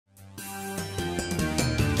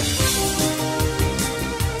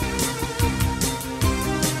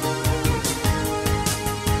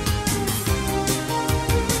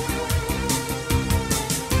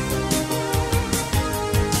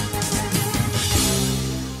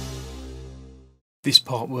This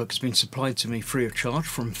part work has been supplied to me free of charge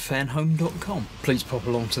from Fanhome.com. Please pop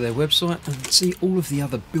along to their website and see all of the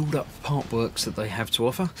other build-up part works that they have to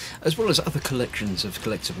offer, as well as other collections of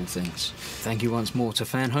collectible things. Thank you once more to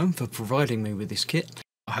Fanhome for providing me with this kit.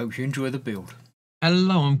 I hope you enjoy the build.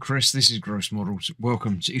 Hello, I'm Chris, this is Gross Models.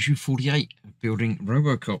 Welcome to issue 48 of Building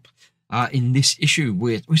Robocop. In this issue,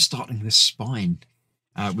 we're starting the spine.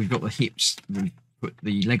 We've got the hips, we put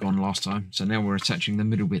the leg on last time, so now we're attaching the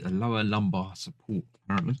middle bit, the lower lumbar support,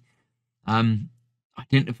 apparently.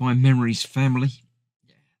 Identify memories, family.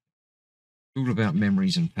 Yeah, it's all about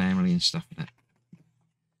memories and family and stuff like that.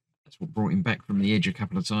 That's what brought him back from the edge a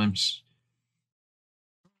couple of times.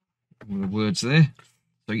 All the words there.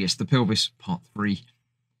 So yes, the pelvis, part 3.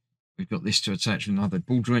 We've got this to attach another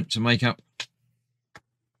ball joint to make up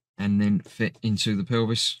and then fit into the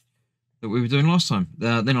pelvis that we were doing last time.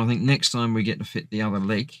 Then I think next time we get to fit the other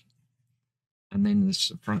leg and then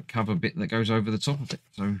this front cover bit that goes over the top of it.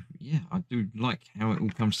 So yeah, I do like how it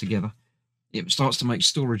all comes together. It starts to make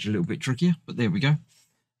storage a little bit trickier, but there we go.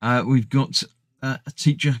 We've got a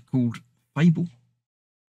teacher called Fable.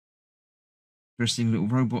 Interesting little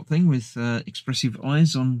robot thing with expressive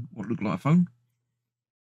eyes on what looked like a phone.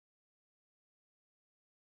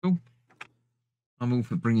 Cool. I'm all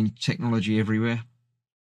for bringing technology everywhere.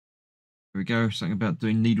 Here we go. Something about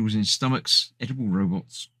doing needles in stomachs. Edible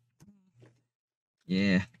robots.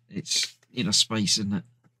 Yeah, it's inner space, isn't it?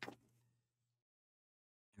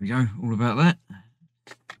 Here we go. All about that.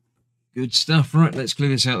 Good stuff. Right, let's clear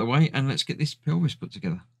this out of the way and let's get this pelvis put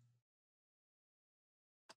together.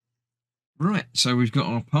 Right, so we've got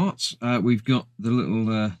our parts. We've got the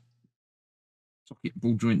little socket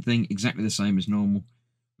ball joint thing, exactly the same as normal.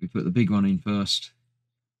 We put the big one in first,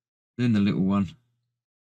 then the little one,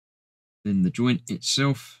 then the joint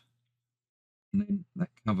itself, and then that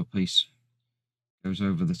cover piece goes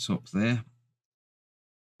over the top there.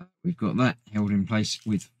 We've got that held in place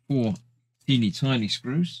with 4 teeny tiny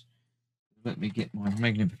screws. Let me get my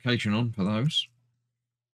magnification on for those.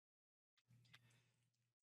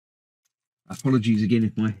 Apologies again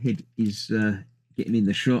if my head is getting in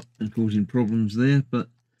the shot and causing problems there, but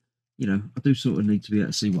you know, I do sort of need to be able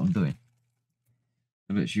to see what I'm doing.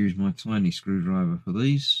 So let's use my tiny screwdriver for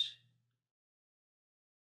these.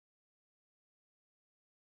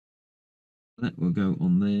 That will go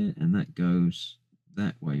on there, and that goes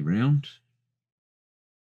that way round.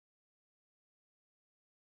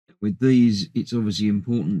 With these, it's obviously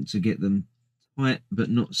important to get them tight, but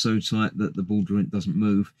not so tight that the ball joint doesn't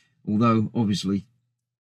move. Although, obviously,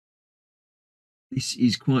 this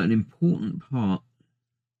is quite an important part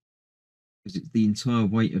because it's the entire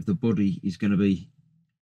weight of the body is going to be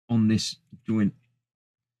on this joint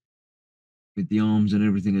with the arms and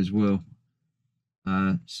everything as well.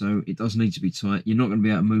 So it does need to be tight. You're not going to be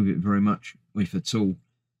able to move it very much, if at all,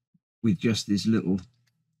 with just this little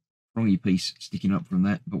prongy piece sticking up from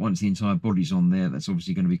that. But once the entire body's on there, that's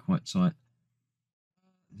obviously going to be quite tight.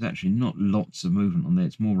 There's actually not lots of movement on there.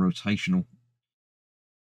 It's more rotational.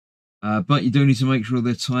 But you do need to make sure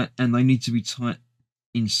they're tight, and they need to be tight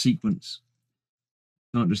in sequence.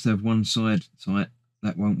 You can't just have one side tight.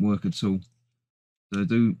 That won't work at all. So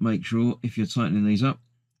do make sure, if you're tightening these up,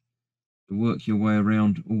 to work your way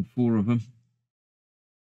around all 4 of them.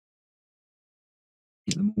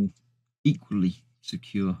 Get them all equally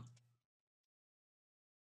secure.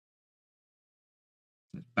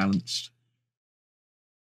 That's balanced.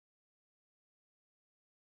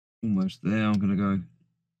 Almost there. I'm going to go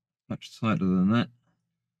much tighter than that.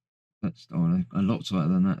 That's a lot tighter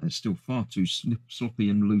than that. It's still far too sloppy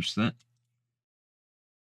and loose, that.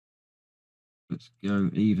 Let's go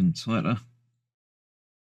even tighter.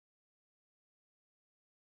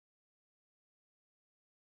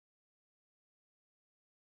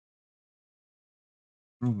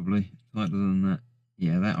 Probably tighter than that.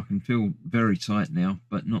 Yeah, that I can feel very tight now,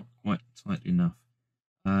 but not quite tight enough.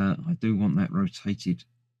 I do want that rotated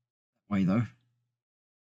that way, though.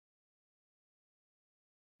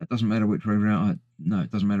 It doesn't matter which way around. No,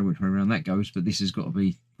 it doesn't matter which way around that goes, but this has got to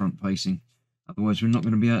be front facing. Otherwise, we're not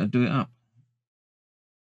going to be able to do it up.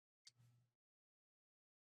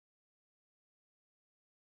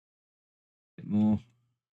 A bit more.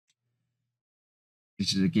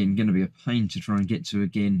 This is again going to be a pain to try and get to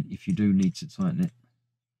again if you do need to tighten it,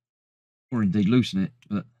 or indeed loosen it.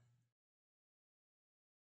 But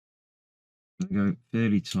I'm going to go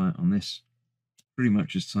fairly tight on this, pretty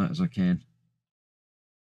much as tight as I can.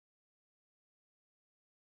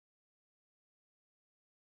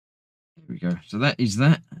 There we go. So that is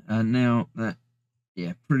that, and now that,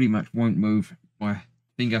 yeah, pretty much won't move my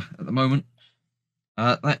finger at the moment.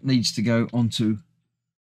 That needs to go onto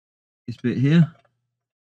this bit here.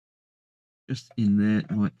 just in there,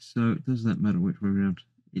 like so. Does that matter which way around?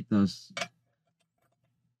 It does.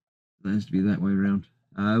 It has to be that way around,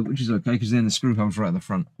 which is okay because then the screw hole's right at the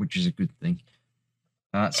front, which is a good thing.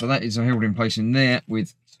 So that is held in place in there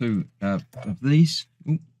with 2 of these.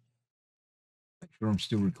 Ooh. Make sure I'm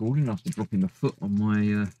still recording after dropping the foot on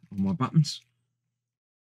my buttons.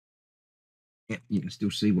 Yep, you can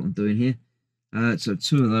still see what I'm doing here. So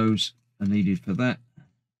 2 of those are needed for that.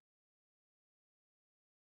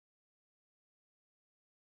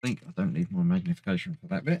 I think I don't need more magnification for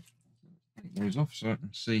that bit. Take those off so I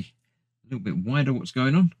can see a little bit wider what's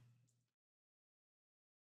going on.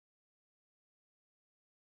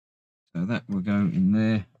 So that will go in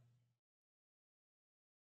there.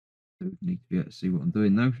 Need to be able to see what I'm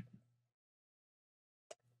doing though.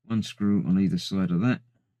 1 screw on either side of that.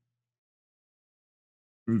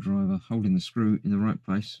 Screwdriver holding the screw in the right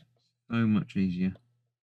place. So much easier.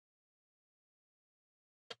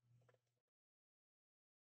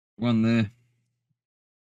 1 there.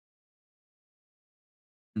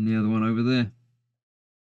 And the other one over there.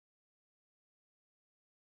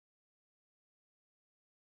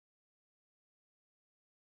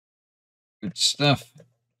 Good stuff.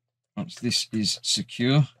 Once this is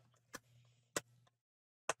secure,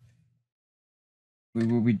 we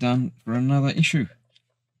will be done for another issue.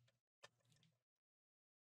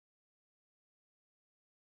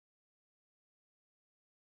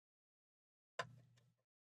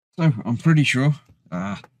 So I'm pretty sure.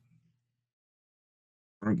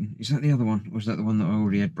 Broken. Is that the other one? Or was that the one that I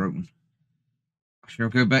already had broken? I shall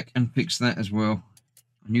go back and fix that as well.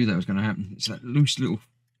 I knew that was going to happen. It's that loose little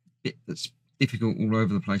bit that's difficult all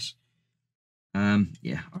over the place.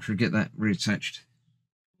 Yeah, I should get that reattached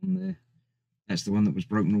on there. That's the one that was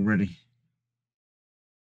broken already.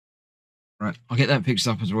 Right, I'll get that fixed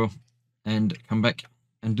up as well and come back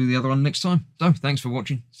and do the other one next time. So, thanks for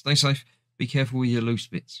watching. Stay safe. Be careful with your loose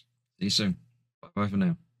bits. See you soon. Bye for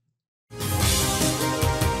now.